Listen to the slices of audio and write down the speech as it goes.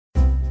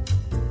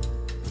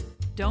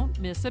Don't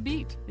Miss a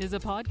Beat is a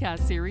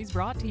podcast series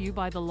brought to you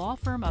by the law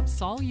firm of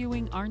Saul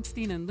Ewing,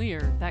 Arnstein &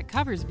 Lear that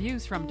covers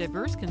views from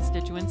diverse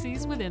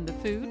constituencies within the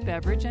food,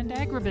 beverage, and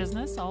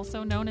agribusiness,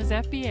 also known as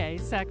FBA,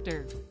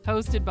 sector.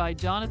 Hosted by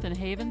Jonathan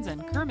Havens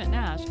and Kermit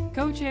Nash,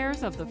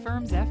 co-chairs of the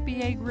firm's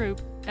FBA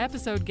group,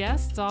 episode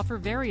guests offer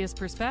various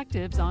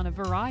perspectives on a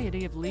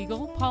variety of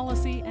legal,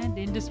 policy, and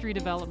industry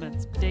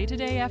developments,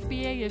 day-to-day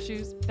FBA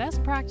issues,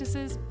 best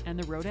practices, and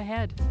the road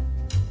ahead.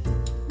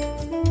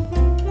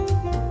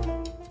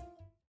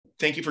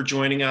 Thank you for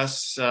joining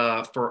us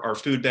for our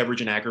Food, Beverage,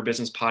 and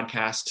Agribusiness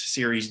podcast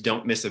series,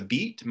 Don't Miss a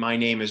Beat. My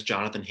name is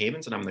Jonathan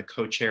Havens, and I'm the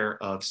co-chair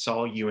of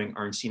Saul Ewing,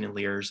 Arnstein &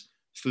 Lear's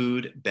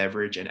Food,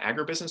 Beverage, and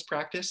Agribusiness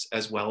practice,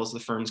 as well as the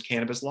firm's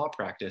cannabis law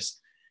practice.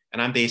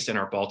 And I'm based in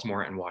our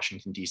Baltimore and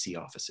Washington, D.C.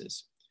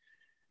 offices.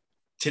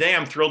 Today,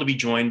 I'm thrilled to be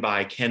joined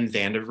by Ken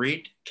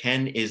Vandevriend.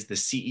 Ken is the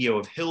CEO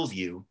of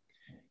Hillview.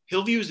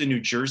 Hillview is a New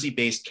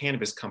Jersey-based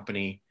cannabis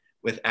company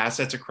with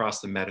assets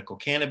across the medical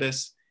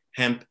cannabis,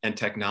 hemp, and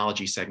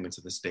technology segments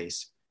of the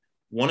space.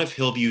 One of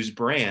Hillview's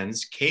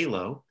brands,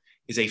 Kalo,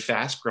 is a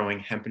fast-growing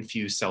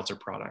hemp-infused seltzer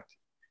product.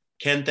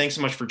 Ken, thanks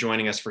so much for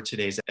joining us for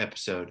today's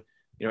episode.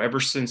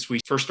 Ever since we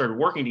first started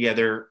working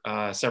together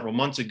several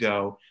months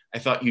ago, I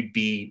thought you'd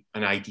be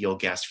an ideal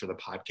guest for the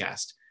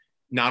podcast.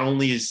 Not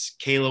only is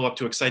Kalo up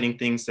to exciting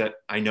things that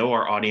I know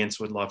our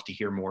audience would love to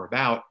hear more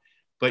about,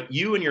 but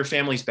you and your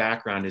family's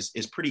background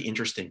is pretty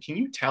interesting. Can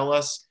you tell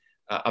us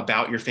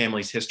about your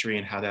family's history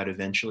and how that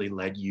eventually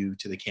led you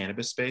to the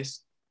cannabis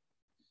space?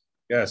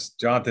 Yes,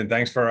 Jonathan,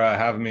 thanks for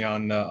having me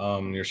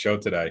on your show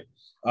today.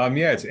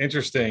 It's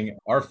interesting.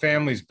 Our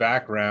family's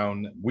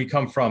background, we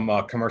come from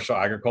commercial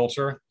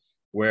agriculture,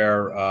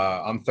 where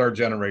I'm third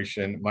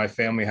generation. My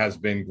family has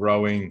been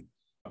growing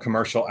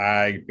commercial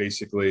ag,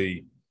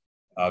 basically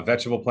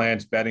vegetable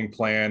plants, bedding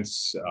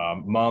plants,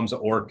 mom's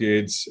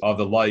orchids, of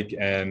the like,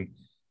 and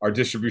our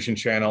distribution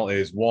channel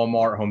is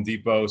Walmart, Home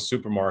Depot,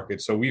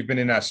 supermarkets. So we've been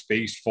in that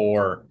space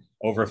for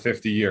over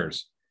 50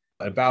 years.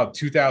 About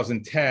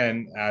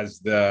 2010,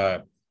 as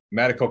the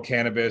medical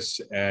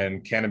cannabis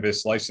and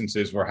cannabis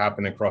licenses were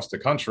happening across the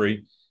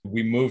country,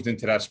 we moved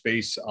into that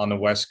space on the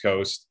West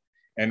Coast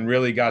and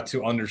really got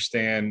to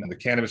understand the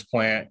cannabis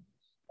plant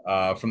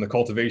from the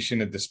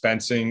cultivation and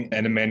dispensing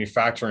and the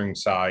manufacturing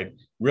side,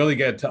 really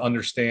get to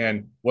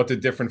understand what the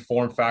different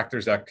form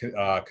factors that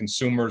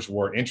consumers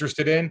were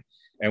interested in.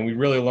 And we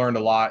really learned a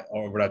lot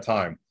over that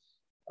time.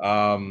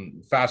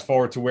 Fast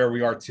forward to where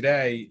we are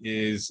today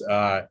is,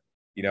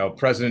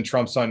 President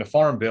Trump signed a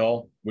farm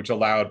bill, which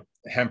allowed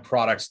hemp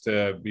products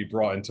to be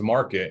brought into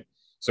market.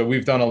 So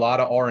we've done a lot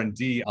of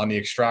R&D on the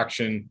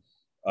extraction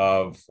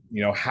of,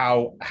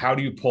 how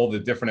do you pull the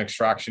different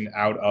extraction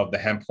out of the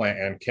hemp plant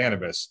and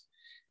cannabis?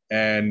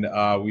 And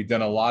we've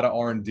done a lot of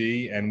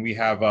R&D, and we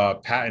have a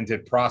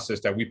patented process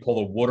that we pull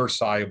the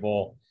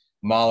water-soluble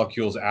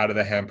molecules out of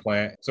the hemp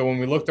plant. So when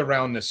we looked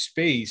around the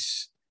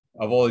space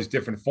of all these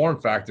different form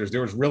factors,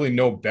 there was really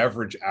no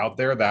beverage out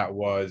there that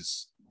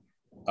was,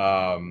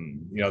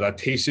 that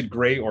tasted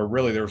great, or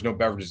really there was no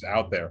beverages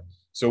out there.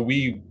 So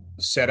we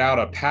set out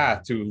a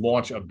path to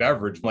launch a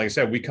beverage. Like I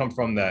said, we come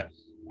from the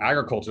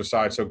agriculture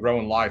side, so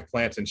growing live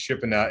plants and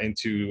shipping that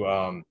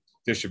into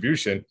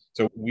distribution.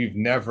 So we've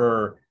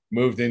never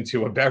moved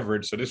into a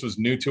beverage. So this was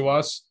new to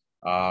us.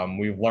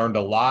 We've learned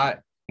a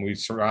lot. We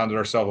surrounded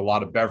ourselves with a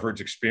lot of beverage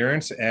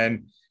experience,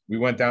 and we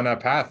went down that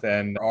path.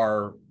 And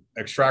our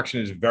extraction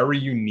is very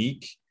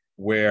unique,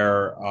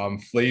 where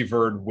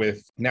flavored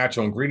with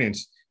natural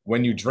ingredients.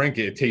 When you drink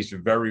it, it tastes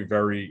very,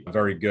 very,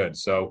 very good.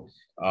 So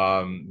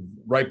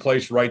right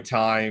place, right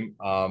time,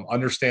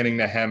 understanding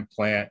the hemp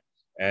plant.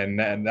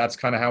 And that's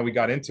kind of how we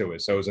got into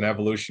it. So it was an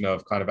evolution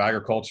of kind of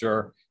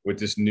agriculture with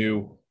this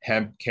new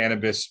hemp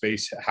cannabis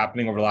space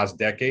happening over the last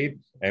decade.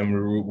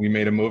 And we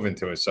made a move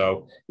into it.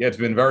 So yeah, it's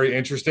been very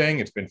interesting.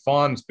 It's been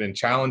fun. It's been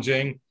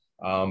challenging.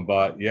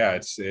 But yeah,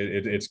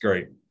 it's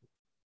great.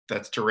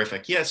 That's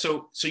terrific. Yeah.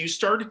 So you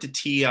started to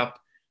tee up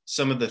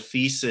some of the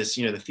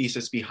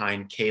thesis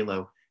behind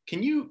Kalo.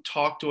 Can you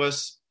talk to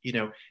us?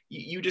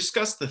 You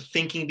discussed the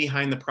thinking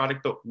behind the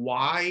product, but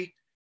why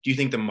do you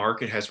think the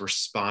market has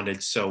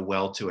responded so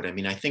well to it? I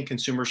mean, I think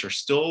consumers are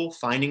still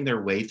finding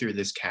their way through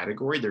this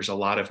category. There's a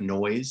lot of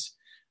noise,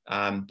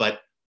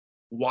 but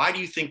why do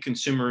you think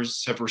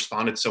consumers have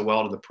responded so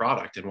well to the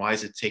product, and why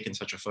has it taken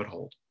such a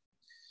foothold?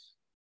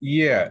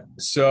 Yeah,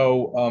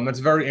 so that's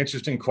a very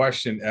interesting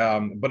question,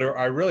 but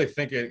I really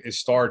think it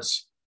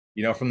starts,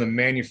 from the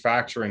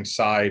manufacturing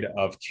side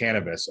of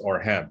cannabis or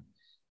hemp,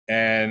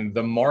 and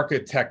the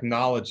market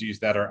technologies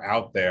that are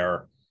out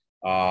there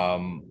are,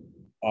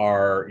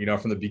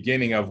 from the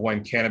beginning of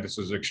when cannabis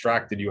was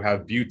extracted. You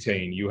have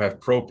butane, you have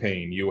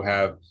propane, you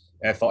have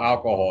ethyl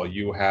alcohol,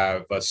 you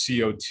have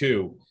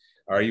CO2,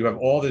 or you have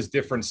all this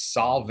different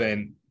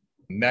solvent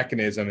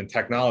mechanism and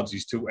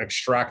technologies to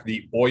extract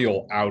the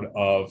oil out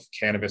of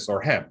cannabis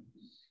or hemp.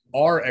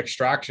 Our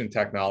extraction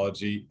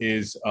technology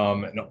is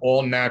an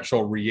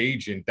all-natural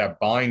reagent that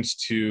binds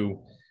to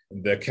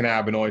the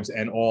cannabinoids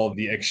and all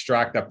the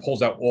extract that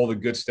pulls out all the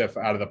good stuff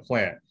out of the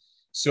plant.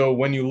 So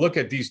when you look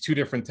at these two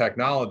different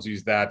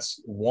technologies,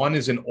 one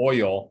is an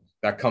oil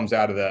that comes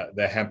out of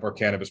the hemp or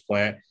cannabis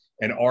plant,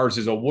 and ours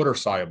is a water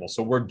soluble.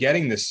 So we're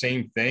getting the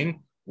same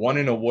thing, one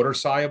in a water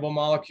soluble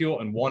molecule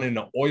and one in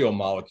an oil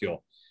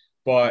molecule.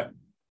 But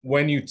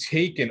when you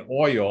take an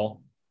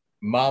oil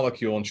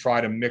molecule and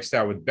try to mix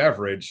that with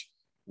beverage,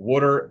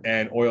 water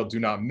and oil do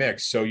not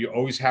mix. So you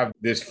always have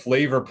this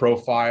flavor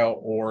profile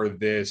or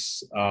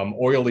this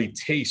oily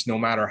taste, no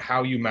matter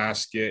how you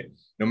mask it,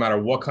 no matter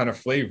what kind of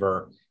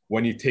flavor.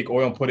 When you take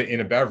oil and put it in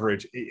a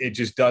beverage, it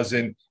just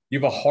doesn't, you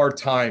have a hard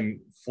time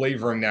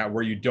flavoring that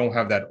where you don't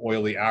have that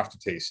oily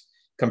aftertaste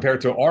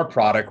compared to our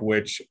product,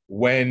 which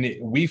when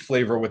we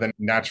flavor with a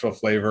natural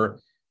flavor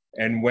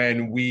and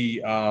when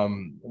we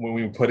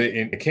put it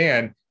in a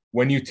can,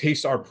 when you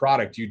taste our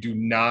product, you do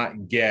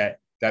not get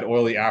that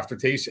oily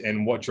aftertaste.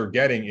 And what you're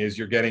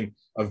getting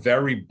a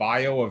very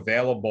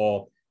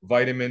bioavailable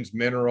vitamins,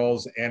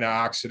 minerals,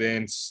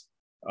 antioxidants,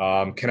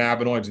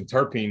 cannabinoids, and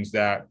terpenes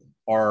that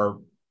are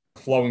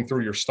flowing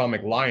through your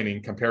stomach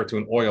lining compared to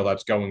an oil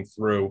that's going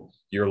through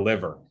your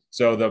liver.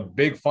 So the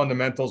big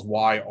fundamentals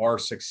why our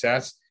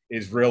success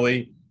is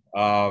really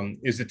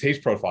is the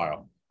taste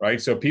profile, right?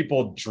 So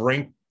people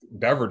drink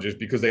beverages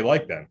because they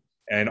like them.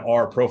 And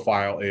our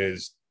profile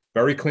is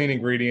very clean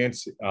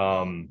ingredients.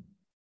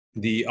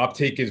 The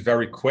uptake is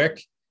very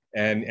quick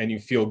and you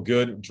feel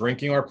good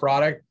drinking our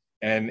product.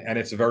 And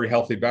it's a very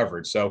healthy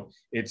beverage. So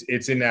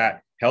it's in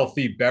that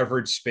healthy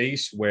beverage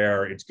space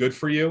where it's good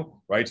for you,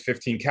 right? It's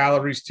 15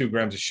 calories, 2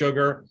 grams of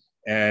sugar,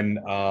 and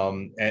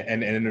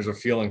there's a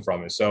feeling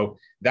from it. So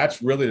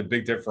that's really the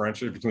big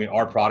differentiator between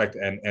our product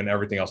and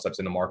everything else that's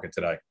in the market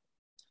today.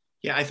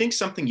 Yeah, I think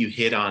something you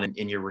hit on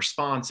in your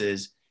response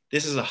is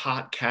this is a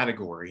hot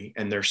category,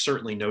 and there's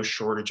certainly no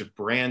shortage of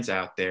brands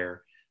out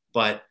there,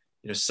 but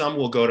some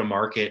will go to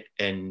market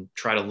and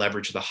try to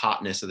leverage the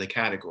hotness of the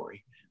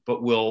category,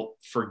 but will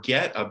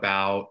forget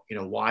about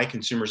why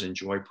consumers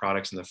enjoy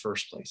products in the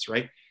first place,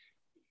 right?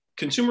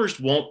 Consumers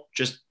won't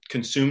just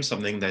consume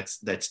something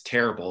that's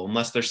terrible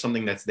unless there's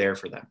something that's there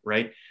for them,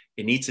 right?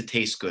 It needs to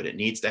taste good. It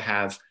needs to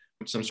have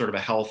some sort of a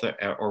health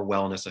or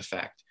wellness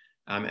effect.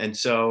 And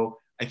so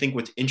I think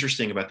what's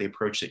interesting about the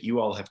approach that you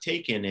all have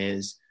taken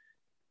is,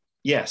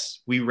 yes,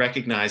 we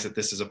recognize that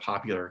this is a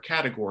popular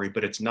category,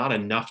 but it's not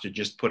enough to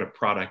just put a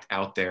product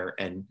out there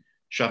and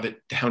shove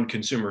it down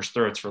consumers'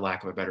 throats, for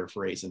lack of a better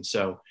phrase. And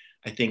so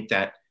I think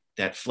that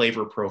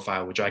flavor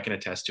profile, which I can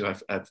attest to,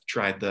 I've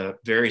tried the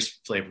various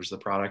flavors of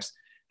the products.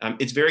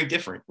 It's very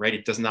different, right?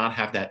 It does not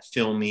have that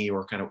filmy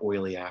or kind of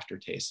oily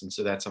aftertaste. And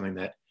so that's something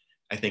that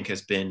I think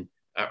has been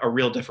a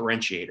real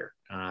differentiator.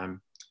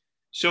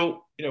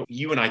 So,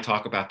 you and I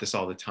talk about this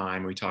all the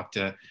time. We talk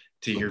to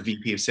your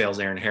VP of sales,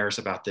 Aaron Harris,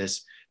 about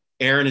this.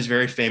 Aaron is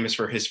very famous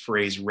for his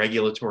phrase,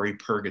 regulatory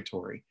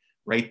purgatory,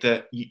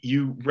 right?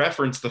 You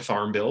referenced the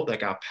Farm Bill that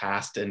got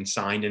passed and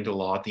signed into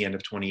law at the end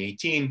of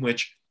 2018,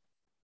 which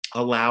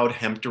allowed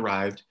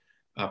hemp-derived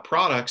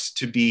products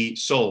to be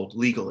sold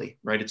legally,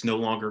 right? It's no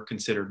longer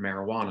considered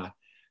marijuana.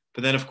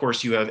 But then, of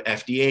course, you have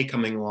FDA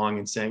coming along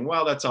and saying,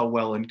 well, that's all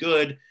well and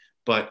good,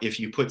 but if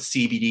you put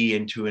CBD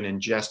into an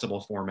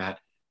ingestible format,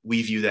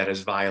 we view that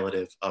as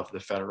violative of the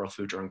Federal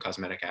Food, Drug, and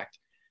Cosmetic Act.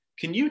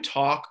 Can you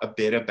talk a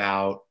bit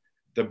about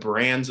the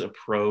brand's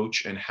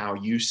approach and how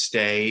you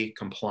stay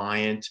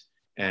compliant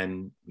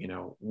and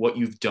what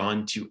you've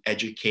done to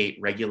educate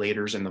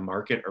regulators in the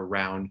market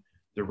around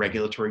the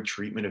regulatory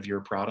treatment of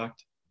your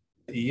product?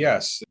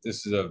 Yes,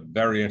 this is a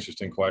very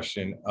interesting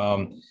question.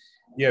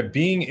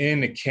 Being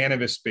in the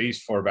cannabis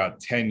space for about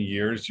 10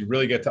 years, you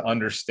really get to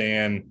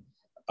understand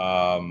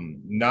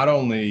not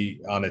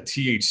only on a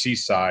THC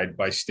side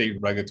by state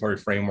regulatory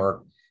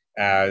framework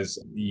as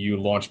you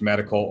launch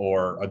medical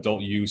or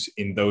adult use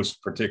in those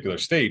particular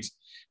states,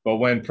 but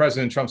when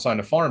President Trump signed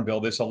the Farm Bill,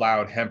 this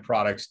allowed hemp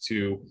products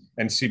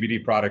and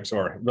CBD products,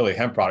 or really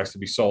hemp products, to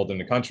be sold in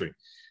the country.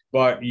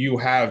 But you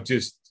have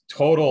just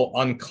total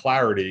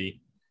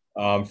unclarity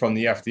from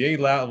the FDA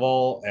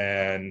level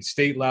and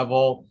state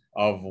level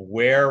of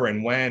where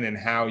and when and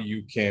how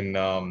you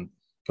can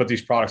put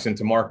these products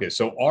into market.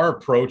 So our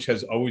approach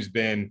has always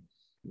been,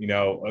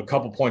 a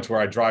couple points where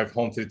I drive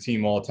home to the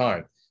team all the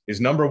time is,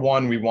 number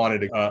one, we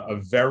wanted a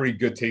very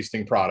good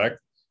tasting product.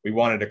 We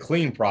wanted a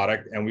clean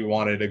product, and we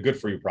wanted a good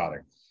for you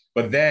product.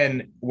 But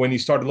then when you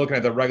started looking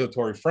at the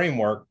regulatory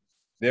framework,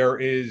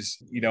 there's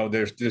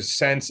this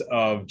sense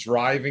of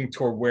driving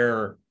toward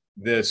where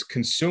this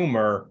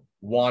consumer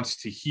wants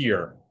to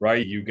hear,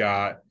 right? You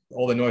got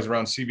all the noise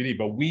around CBD,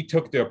 but we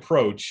took the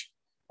approach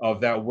of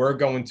that we're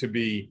going to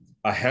be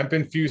a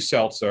hemp-infused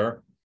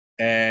seltzer,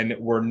 and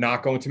we're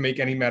not going to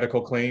make any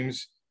medical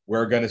claims.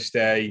 We're going to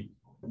stay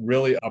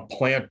really a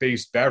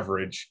plant-based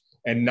beverage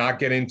and not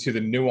get into the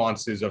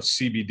nuances of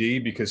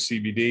CBD, because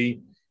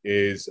CBD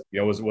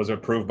was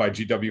approved by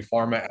GW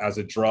Pharma as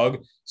a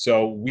drug.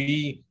 So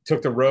we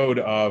took the road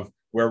of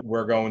where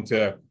we're going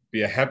to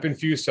be a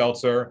hemp-infused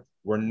seltzer.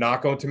 We're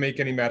not going to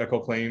make any medical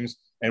claims,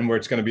 and where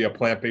it's going to be a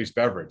plant-based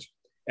beverage.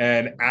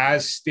 And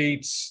as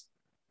states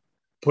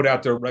put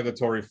out their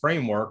regulatory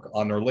framework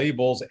on their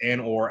labels,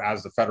 and or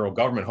as the federal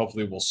government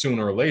hopefully will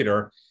sooner or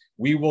later,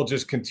 we will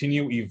just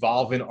continue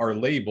evolving our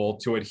label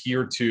to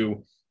adhere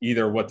to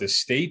either what the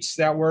states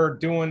that we're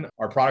doing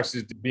our products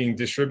is being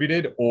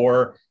distributed,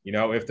 or, you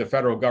know, if the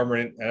federal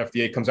government and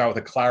FDA comes out with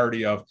a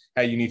clarity of,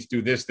 hey, you need to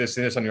do this, this,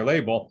 and this on your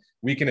label,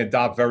 we can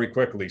adopt very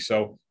quickly.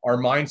 So our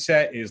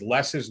mindset is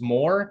less is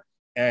more.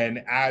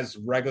 And as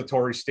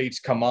regulatory states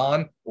come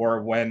on,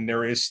 or when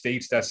there is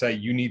states that say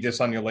you need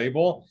this on your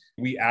label,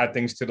 we add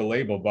things to the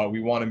label. But we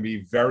want to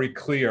be very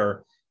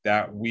clear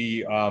that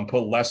we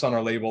put less on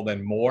our label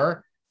than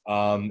more.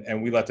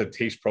 And we let the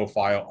taste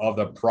profile of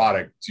the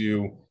product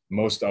do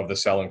most of the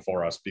selling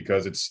for us,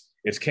 because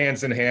it's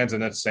cans in hands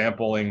and it's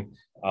sampling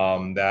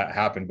that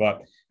happen.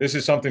 But this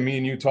is something me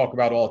and you talk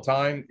about all the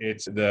time.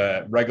 It's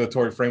the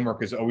regulatory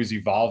framework is always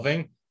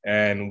evolving,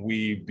 and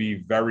we be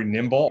very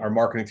nimble. Our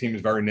marketing team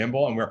is very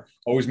nimble, and we're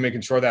always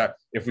making sure that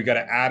if we got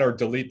to add or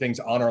delete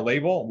things on our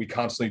label, we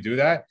constantly do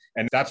that.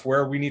 And that's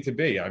where we need to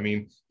be. I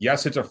mean,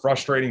 yes, it's a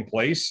frustrating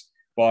place,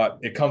 but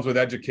it comes with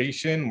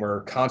education.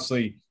 We're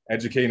constantly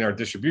educating our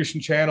distribution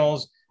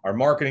channels, our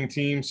marketing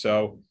team.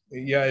 So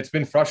yeah, it's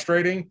been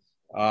frustrating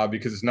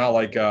because it's not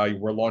like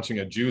we're launching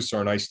a juice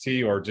or an iced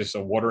tea or just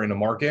a water in the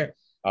market.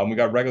 We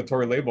got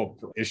regulatory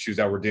label issues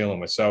that we're dealing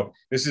with. So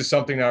this is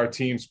something that our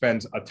team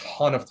spends a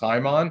ton of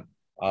time on.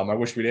 I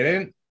wish we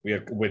didn't. We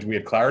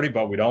had clarity,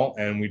 but we don't.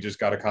 And we just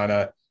got to kind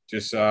of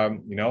just,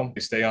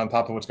 stay on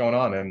top of what's going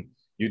on. And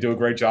you do a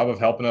great job of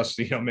helping us,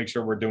 make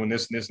sure we're doing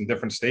this and this in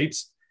different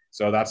states.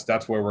 So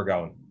that's where we're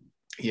going.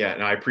 Yeah,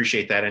 and I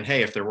appreciate that. And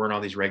hey, if there weren't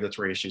all these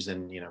regulatory issues,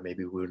 then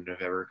maybe we wouldn't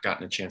have ever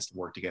gotten a chance to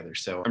work together.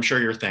 So I'm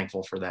sure you're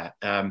thankful for that.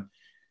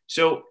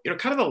 So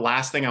kind of the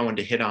last thing I wanted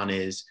to hit on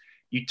is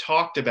you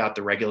talked about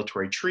the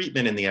regulatory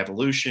treatment and the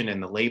evolution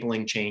and the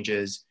labeling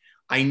changes.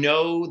 I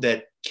know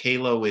that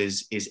Kalo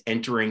is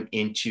entering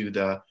into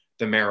the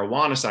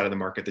marijuana side of the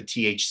market, the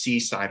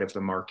THC side of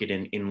the market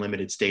in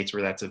limited states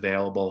where that's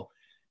available.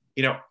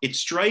 It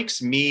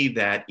strikes me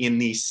that in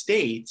these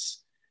states,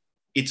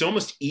 it's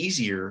almost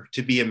easier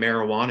to be a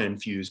marijuana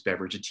infused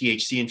beverage, a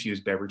THC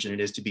infused beverage, than it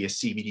is to be a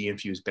CBD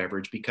infused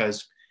beverage,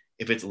 because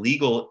if it's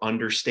legal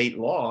under state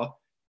law,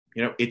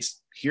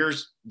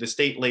 here's the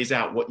state lays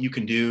out what you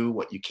can do,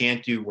 what you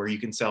can't do, where you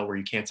can sell, where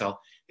you can't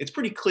sell. It's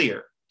pretty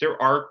clear. There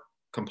are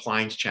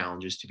compliance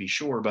challenges to be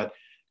sure, but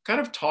kind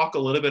of talk a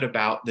little bit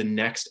about the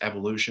next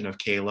evolution of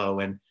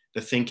Kalo and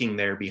the thinking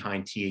there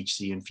behind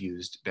THC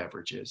infused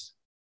beverages.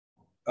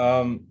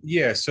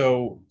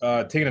 So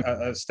taking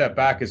a step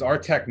back, is our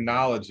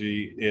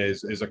technology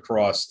is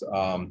across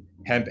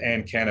hemp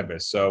and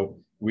cannabis. So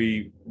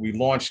we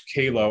launched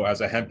Kalo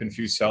as a hemp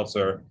infused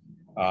seltzer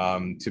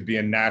to be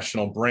a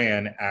national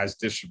brand as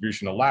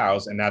distribution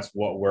allows, and that's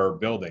what we're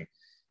building.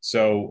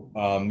 So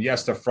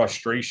yes, the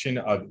frustration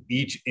of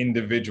each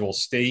individual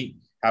state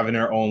having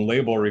their own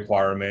label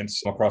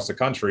requirements across the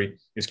country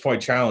is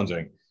quite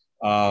challenging.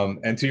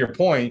 And to your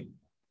point,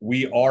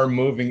 we are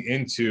moving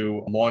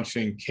into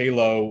launching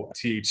Kalo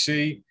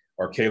THC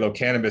or Kalo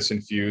cannabis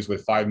infused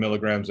with 5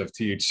 milligrams of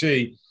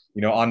THC,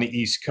 on the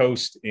East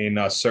Coast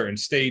in certain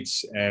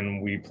states.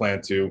 And we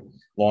plan to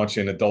launch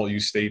in adult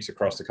use states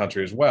across the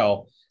country as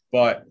well.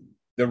 But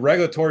the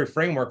regulatory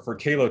framework for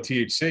Kalo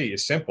THC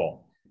is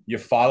simple. You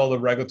follow the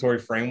regulatory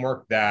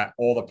framework that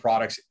all the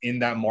products in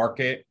that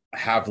market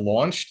have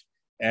launched,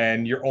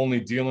 and you're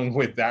only dealing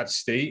with that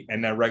state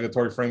and that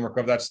regulatory framework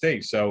of that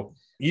state. So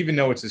even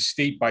though it's a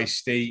state by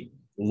state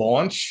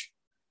launch,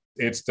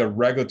 it's the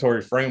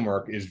regulatory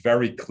framework is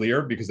very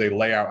clear because they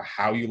lay out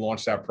how you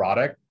launch that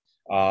product.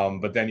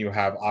 But then you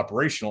have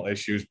operational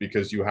issues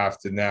because you have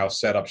to now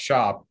set up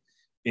shop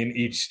in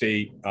each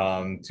state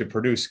to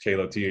produce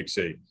Kalo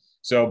THC.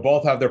 So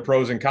both have their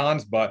pros and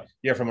cons, but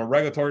yeah, from a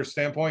regulatory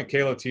standpoint,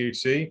 Kalo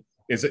THC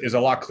is a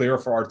lot clearer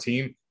for our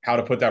team how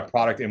to put that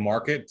product in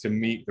market to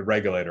meet the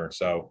regulator.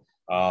 So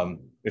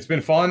it's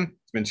been fun.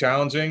 It's been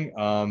challenging.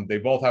 They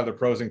both have their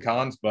pros and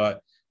cons,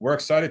 but we're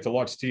excited to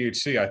launch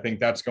THC. I think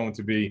that's going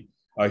to be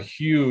a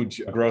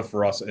huge growth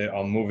for us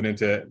on moving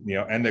into,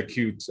 end of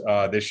Q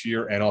this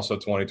year and also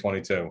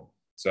 2022.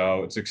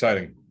 So it's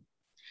exciting.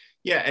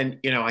 Yeah. And,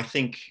 I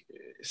think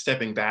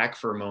stepping back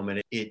for a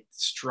moment, it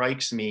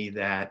strikes me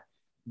that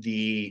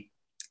the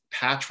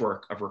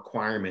patchwork of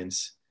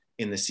requirements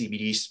in the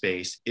CBD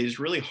space is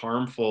really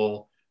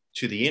harmful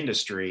to the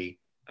industry.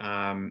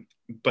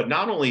 But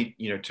not only,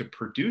 to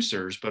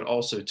producers, but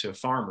also to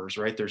farmers,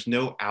 right? There's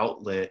no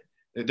outlet.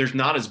 There's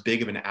not as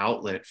big of an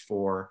outlet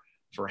for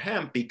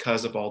hemp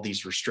because of all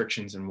these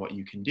restrictions and what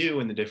you can do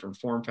and the different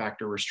form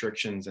factor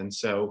restrictions. And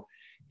so,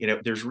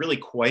 there's really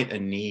quite a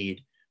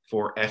need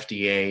for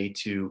FDA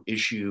to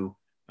issue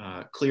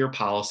clear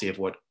policy of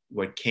what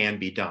can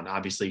be done.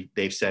 Obviously,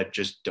 they've said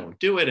just don't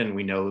do it. And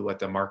we know what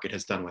the market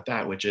has done with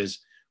that, which is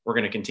we're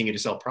going to continue to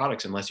sell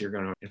products unless you're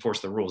going to enforce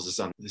the rules. This is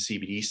on the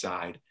CBD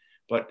side.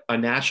 But a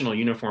national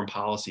uniform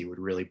policy would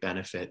really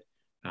benefit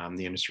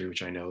the industry,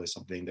 which I know is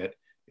something that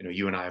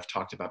you and I have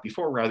talked about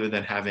before, rather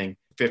than having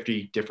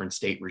 50 different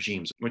state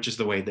regimes, which is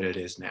the way that it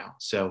is now.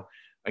 So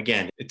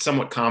again, it's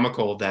somewhat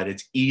comical that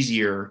it's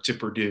easier to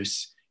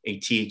produce a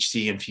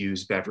THC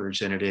infused beverage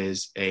than it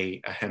is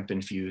a hemp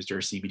infused or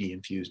CBD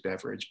infused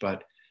beverage.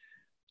 But,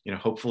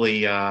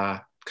 hopefully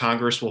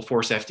Congress will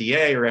force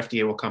FDA, or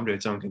FDA will come to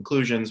its own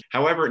conclusions.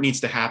 However it needs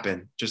to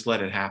happen, just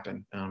let it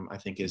happen, I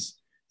think is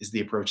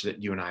the approach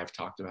that you and I have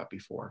talked about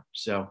before.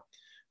 So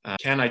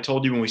Ken, I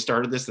told you when we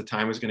started this, the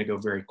time was going to go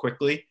very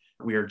quickly.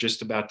 We are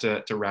just about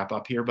to wrap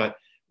up here, but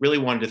really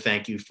wanted to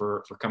thank you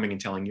for coming and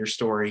telling your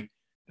story,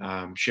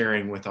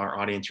 sharing with our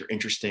audience your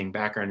interesting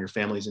background, your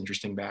family's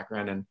interesting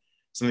background, and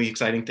some of the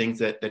exciting things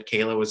that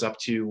Kayla is up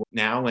to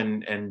now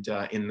and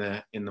in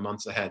the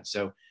months ahead.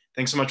 So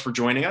thanks so much for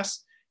joining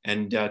us.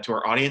 And to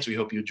our audience, we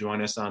hope you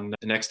join us on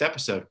the next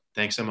episode.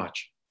 Thanks so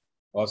much.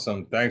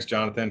 Awesome. Thanks,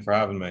 Jonathan, for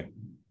having me.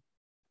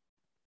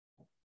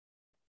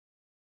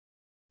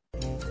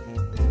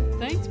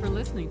 Thanks for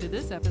listening to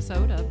this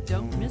episode of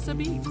Don't Miss a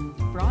Beat,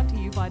 brought to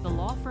you by the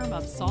law firm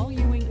of Saul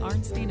Ewing,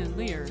 Arnstein &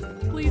 Lear.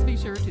 Please be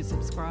sure to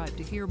subscribe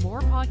to hear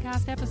more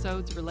podcast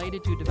episodes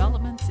related to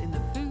developments in the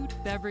food,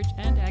 beverage,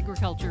 and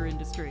agriculture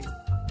industry.